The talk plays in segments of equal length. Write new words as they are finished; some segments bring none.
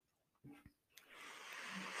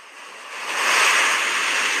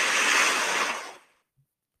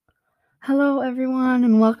everyone,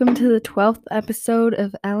 and welcome to the 12th episode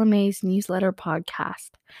of LMA's newsletter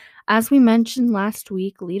podcast. As we mentioned last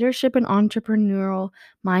week, Leadership and Entrepreneurial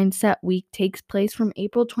Mindset Week takes place from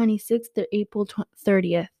April 26th to April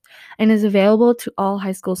 30th and is available to all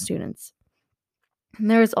high school students.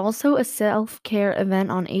 There is also a self-care event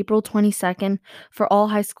on April 22nd for all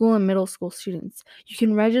high school and middle school students. You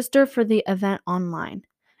can register for the event online.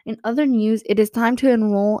 In other news, it is time to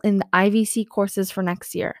enroll in the IVC courses for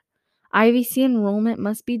next year. IVC enrollment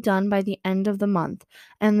must be done by the end of the month,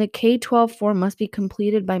 and the K-12 form must be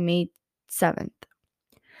completed by May 7th.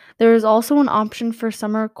 There is also an option for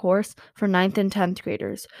summer course for 9th and 10th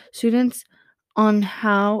graders, students on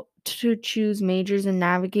how to choose majors and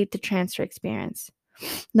navigate the transfer experience.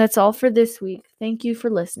 That's all for this week. Thank you for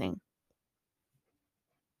listening.